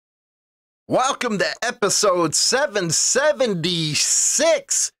Welcome to episode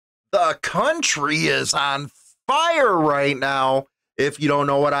 776. The country is on fire right now. If you don't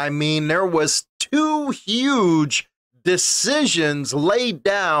know what I mean, there was two huge decisions laid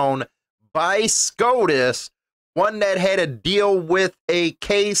down by SCOTUS. One that had to deal with a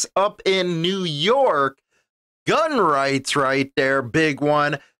case up in New York, gun rights right there, big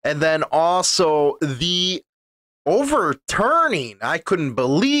one. And then also the overturning, I couldn't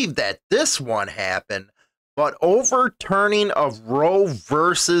believe that this one happened, but overturning of Roe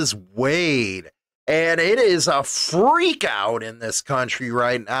versus Wade. And it is a freak out in this country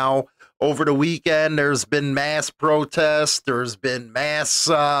right now. Over the weekend, there's been mass protests, there's been mass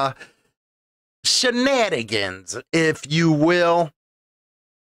shenanigans, if you will.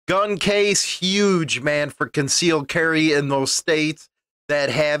 Gun case, huge, man, for concealed carry in those states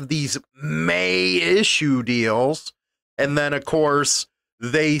that have these May issue deals. And then, of course,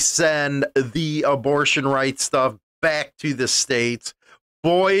 they send the abortion rights stuff back to the states.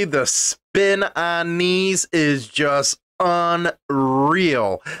 Boy, the spin on these is just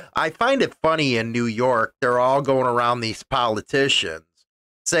unreal. I find it funny in New York, they're all going around, these politicians,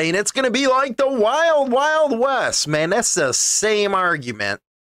 saying it's going to be like the wild, wild west. Man, that's the same argument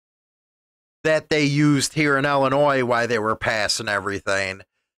that they used here in Illinois while they were passing everything,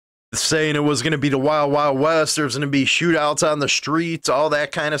 saying it was going to be the wild, wild west. There's going to be shootouts on the streets, all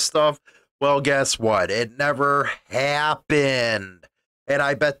that kind of stuff. Well, guess what? It never happened. And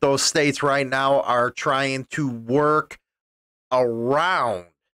I bet those states right now are trying to work around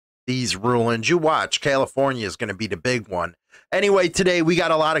these rulings. You watch, California is going to be the big one. Anyway, today we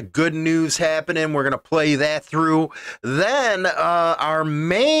got a lot of good news happening. We're going to play that through. Then our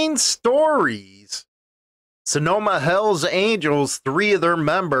main stories, Sonoma Hells Angels, 3 of their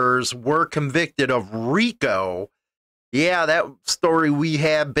members were convicted of RICO. Yeah, that story we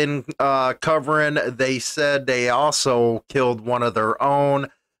have been covering. They said they also killed one of their own.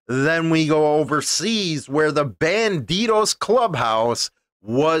 Then we go overseas where the Bandidos clubhouse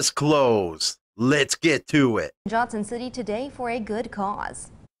was closed. Let's get to it. Johnson City today for a good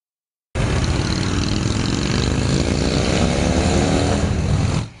cause.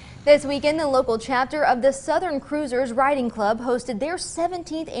 This weekend, the local chapter of the Southern Cruisers Riding Club hosted their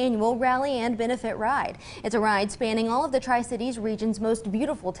 17th annual rally and benefit ride. It's a ride spanning all of the Tri-Cities region's most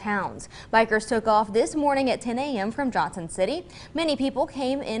beautiful towns. Bikers took off this morning at 10 a.m. from Johnson City. Many people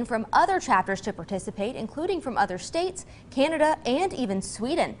came in from other chapters to participate, including from other states, Canada, and even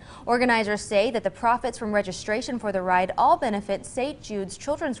Sweden. Organizers say that the profits from registration for the ride all benefit St. Jude's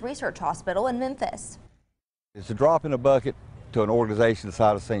Children's Research Hospital in Memphis. It's a drop in the bucket to an organization the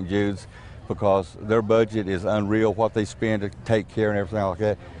size of St. Jude's, because their budget is unreal, what they spend to take care and everything like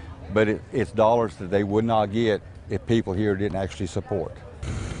that. But it's dollars that they would not get if people here didn't actually support.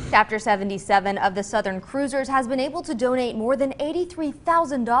 Chapter 77 of the Southern Cruisers has been able to donate more than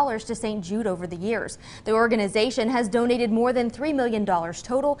 $83,000 to St. Jude over the years. The organization has donated more than $3 million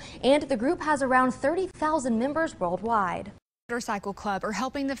total, and the group has around 30,000 members worldwide. Motorcycle Club are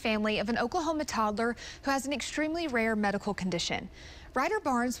helping the family of an Oklahoma toddler who has an extremely rare medical condition. Ryder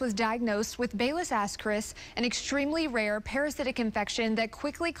Barnes was diagnosed with Bayless ascaris, an extremely rare parasitic infection that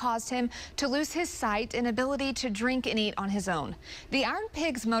quickly caused him to lose his sight and ability to drink and eat on his own. The Iron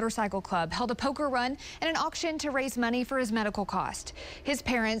Pigs Motorcycle Club held a poker run and an auction to raise money for his medical cost. His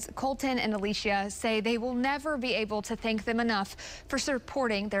parents, Colton and Alicia, say they will never be able to thank them enough for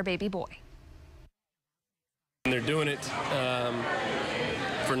supporting their baby boy. They're doing it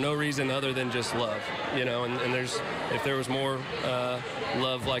for no reason other than just love, you know, and if there was more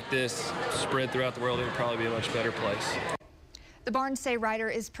love like this spread throughout the world, it would probably be a much better place. The Barnes say Ryder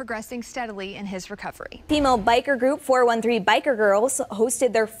is progressing steadily in his recovery. Female biker group 413 Biker Girls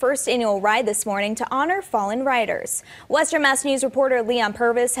hosted their first annual ride this morning to honor fallen riders. Western Mass News reporter Leon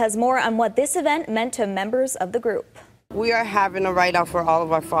Purvis has more on what this event meant to members of the group. We are having a ride out for all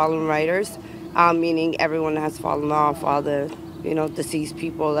of our fallen riders. Meaning everyone that has fallen off, all the, deceased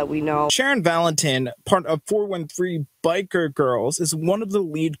people that we know. Sharon Valentin, part of 413 Biker Girls, is one of the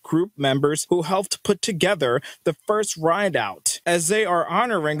lead group members who helped put together the first ride out, as they are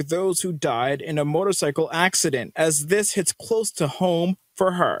honoring those who died in a motorcycle accident, as this hits close to home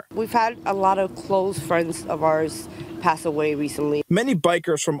for her. We've had a lot of close friends of ours pass away recently. Many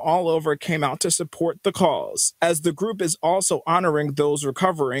bikers from all over came out to support the cause, as the group is also honoring those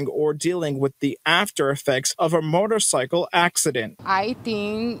recovering or dealing with the after effects of a motorcycle accident. I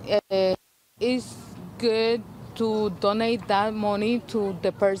think it is good to donate that money to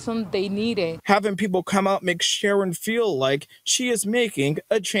the person they need it. Having people come out makes Sharon feel like she is making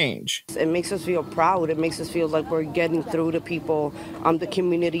a change. It makes us feel proud. It makes us feel like we're getting through to people, the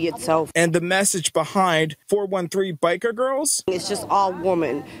community itself. And the message behind 413 Biker Girls? It's just all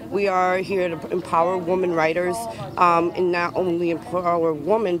women. We are here to empower women riders, and not only empower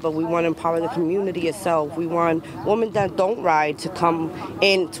women, but we want to empower the community itself. We want women that don't ride to come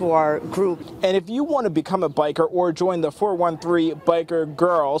into our group. And if you want to become a biker or join the 413 Biker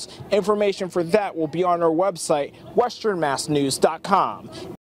Girls, information for that will be on our website, westernmassnews.com.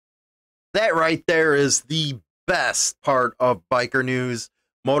 That right there is the best part of biker news.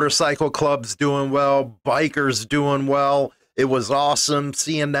 Motorcycle clubs doing well, bikers doing well. It was awesome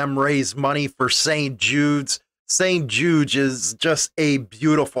seeing them raise money for St. Jude's. St. Jude's is just a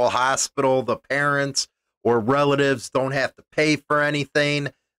beautiful hospital. The parents or relatives don't have to pay for anything.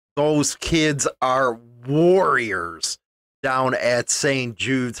 Those kids are warriors down at St.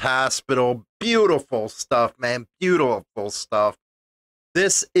 Jude's Hospital. Beautiful stuff, man. Beautiful stuff.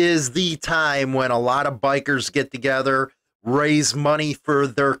 This is the time when a lot of bikers get together, raise money for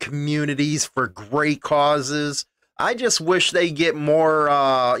their communities for great causes. I just wish they get more,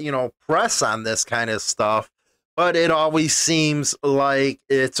 press on this kind of stuff. But it always seems like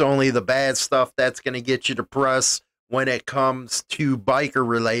it's only the bad stuff that's going to get you to press when it comes to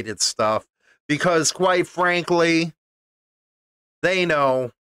biker-related stuff. Because, quite frankly, they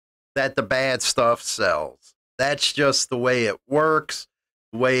know that the bad stuff sells. That's just the way it works,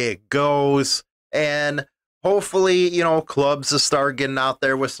 the way it goes. And hopefully, clubs will start getting out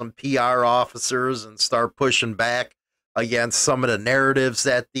there with some PR officers and start pushing back against some of the narratives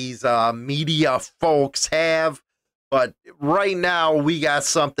that these media folks have. But right now, we got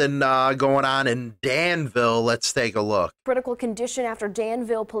something going on in Danville. Let's take a look. Critical condition after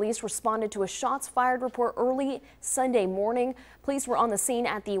Danville police responded to a shots fired report early Sunday morning. Police were on the scene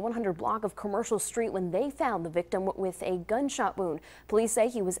at the 100 block of Commercial Street when they found the victim with a gunshot wound. Police say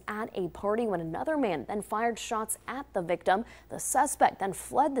he was at a party when another man then fired shots at the victim. The suspect then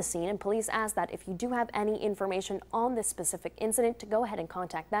fled the scene, and police asked that if you do have any information on this specific incident to go ahead and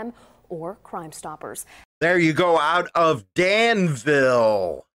contact them or Crime Stoppers. There you go, out of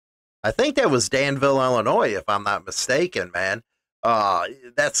Danville. I think that was Danville, Illinois, if I'm not mistaken, man.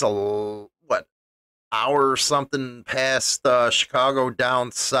 That's hour or something past Chicago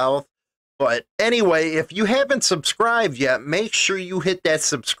down south. But anyway, if you haven't subscribed yet, make sure you hit that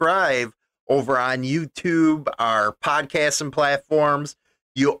subscribe over on YouTube, our podcasting platforms.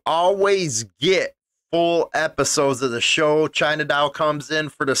 You always get full episodes of the show. China Dow comes in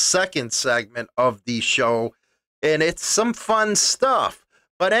for the second segment of the show, and it's some fun stuff.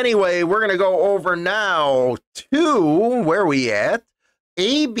 But anyway, we're going to go over now to, where we at?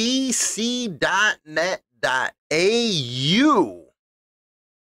 abc.net.au.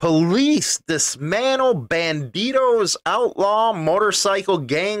 Police dismantle Bandidos outlaw motorcycle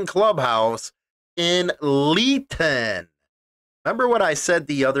gang clubhouse in Valetin. Remember what I said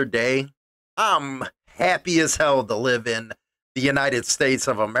the other day? I'm happy as hell to live in the United States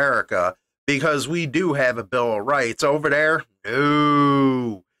of America because we do have a Bill of Rights. Over there,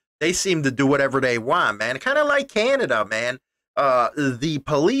 no. They seem to do whatever they want, man. Kind of like Canada, man. The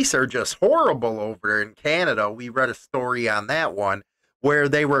police are just horrible over there in Canada. We read a story on that one where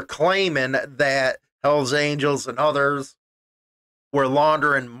they were claiming that Hells Angels and others were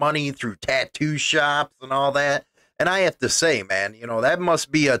laundering money through tattoo shops and all that. And I have to say, man, that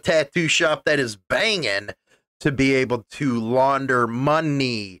must be a tattoo shop that is banging to be able to launder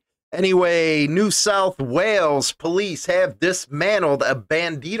money. Anyway, New South Wales police have dismantled a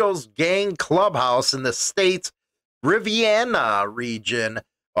Bandidos gang clubhouse in the state's Riviera region.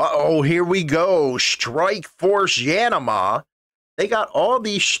 Uh-oh, here we go. Strike Force Yanama. They got all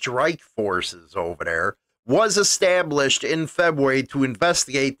these strike forces over there. Was established in February to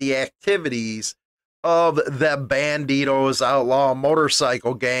investigate the activities of the Bandidos outlaw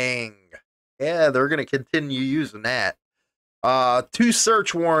motorcycle gang. Yeah, they're going to continue using that. 2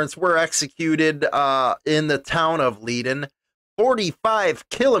 search warrants were executed in the town of Valetin, 45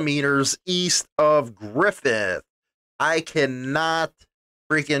 kilometers east of Griffith. I cannot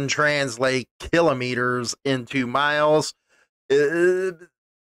freaking translate kilometers into miles.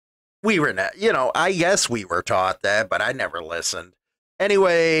 We were not, I guess we were taught that, but I never listened.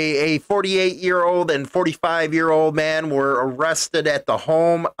 Anyway, a 48-year-old and 45-year-old man were arrested at the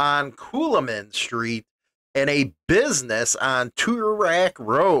home on Coolaman Street and a business on Turak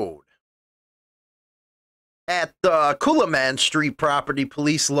Road. At the Coolaman Street property,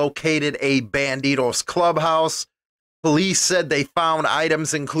 police located a Bandidos clubhouse Police said they found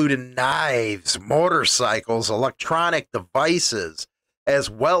items including knives, motorcycles, electronic devices, as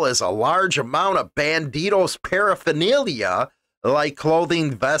well as a large amount of Bandidos paraphernalia like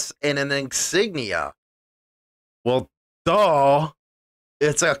clothing, vests, and an insignia. Well, duh.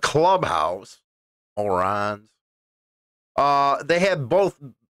 It's a clubhouse, morons. They have both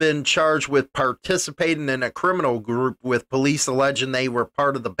been charged with participating in a criminal group, with police alleging they were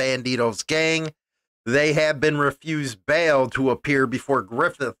part of the Bandidos gang. They have been refused bail to appear before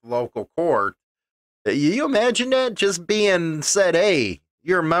Griffith local court. You imagine that, just being said, hey,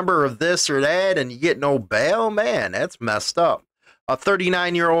 you're a member of this or that, and you get no bail? Man, that's messed up. A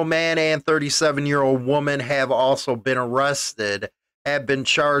 39-year-old man and 37-year-old woman have also been arrested, have been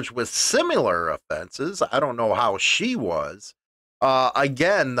charged with similar offenses. I don't know how she was.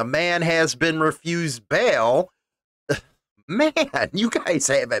 Again, the man has been refused bail. Man, you guys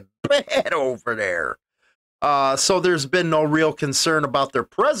have it bad over there. So there's been no real concern about their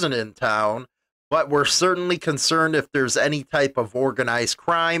presence in town, but we're certainly concerned if there's any type of organized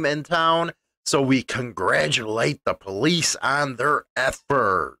crime in town. So we congratulate the police on their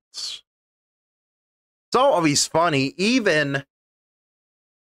efforts. It's always funny, even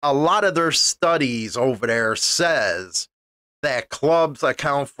a lot of their studies over there says that clubs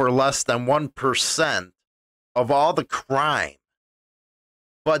account for less than 1% of all the crime,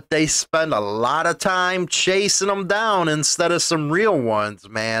 but they spend a lot of time chasing them down instead of some real ones,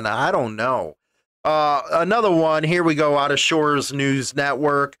 man. I don't know. Another one, here we go, out of Shores News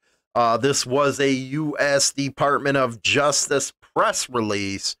Network. This was a U.S. Department of Justice press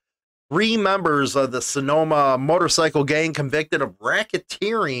release. 3 members of the Sonoma motorcycle gang convicted of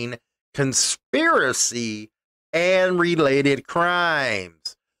racketeering, conspiracy, and related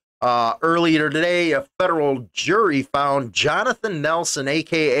crimes. Earlier today, a federal jury found Jonathan Nelson,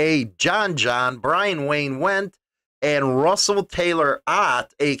 a.k.a. John, Brian Wayne Wendt, and Russell Taylor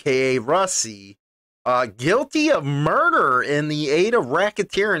Ott, a.k.a. Russie, guilty of murder in the aid of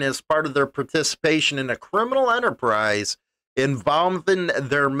racketeering as part of their participation in a criminal enterprise involving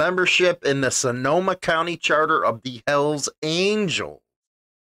their membership in the Sonoma County Charter of the Hells Angels.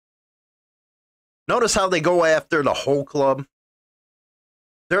 Notice how they go after the whole club.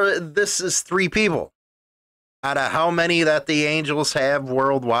 This is 3 people out of how many that the Angels have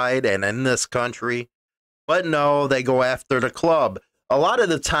worldwide and in this country. But no, they go after the club. A lot of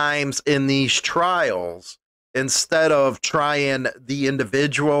the times in these trials, instead of trying the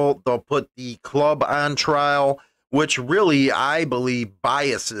individual, they'll put the club on trial, which really, I believe,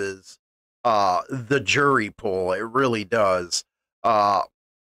 biases the jury pool. It really does. Now,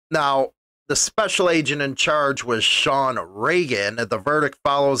 the special agent in charge was Sean Reagan. The verdict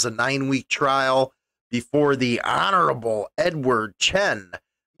follows a 9-week trial before the Honorable Edward Chen.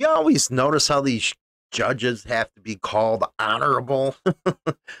 You always notice how these judges have to be called honorable.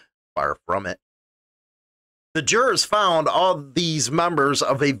 Far from it. The jurors found all these members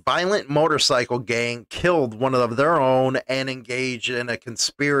of a violent motorcycle gang killed one of their own and engaged in a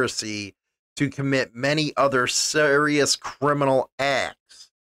conspiracy to commit many other serious criminal acts.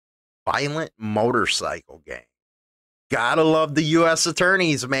 Violent motorcycle gang. Gotta love the U.S.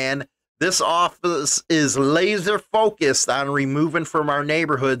 attorneys, man. This office is laser focused on removing from our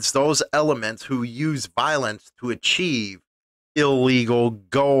neighborhoods those elements who use violence to achieve illegal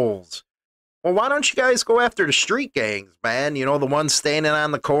goals. Well, why don't you guys go after the street gangs, man? You know, the ones standing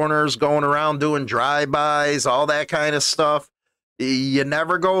on the corners, going around doing drive-bys, all that kind of stuff. You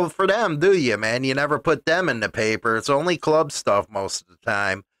never go for them, do you, man? You never put them in the paper. It's only club stuff most of the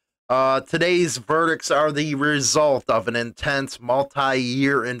time. Today's verdicts are the result of an intense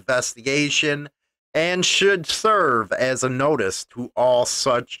multi-year investigation and should serve as a notice to all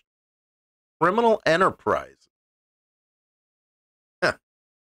such criminal enterprises.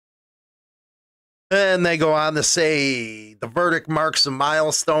 And they go on to say the verdict marks a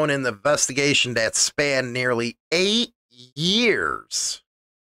milestone in the investigation that spanned nearly 8 years.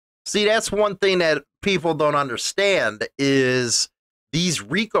 See, that's one thing that people don't understand is these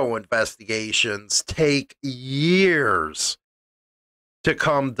RICO investigations take years to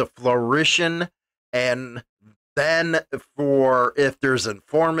come to fruition, and then for if there's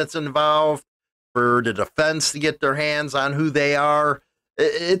informants involved, for the defense to get their hands on who they are,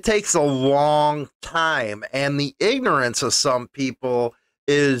 it takes a long time, and the ignorance of some people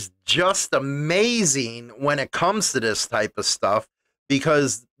is just amazing when it comes to this type of stuff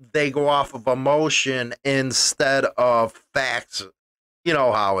because they go off of emotion instead of facts. You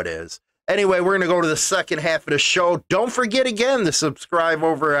know how it is. Anyway, we're going to go to the second half of the show. Don't forget again to subscribe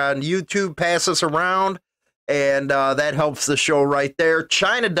over on YouTube. Pass us around, and that helps the show right there.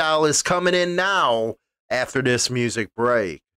 China Doll is coming in now after this music break.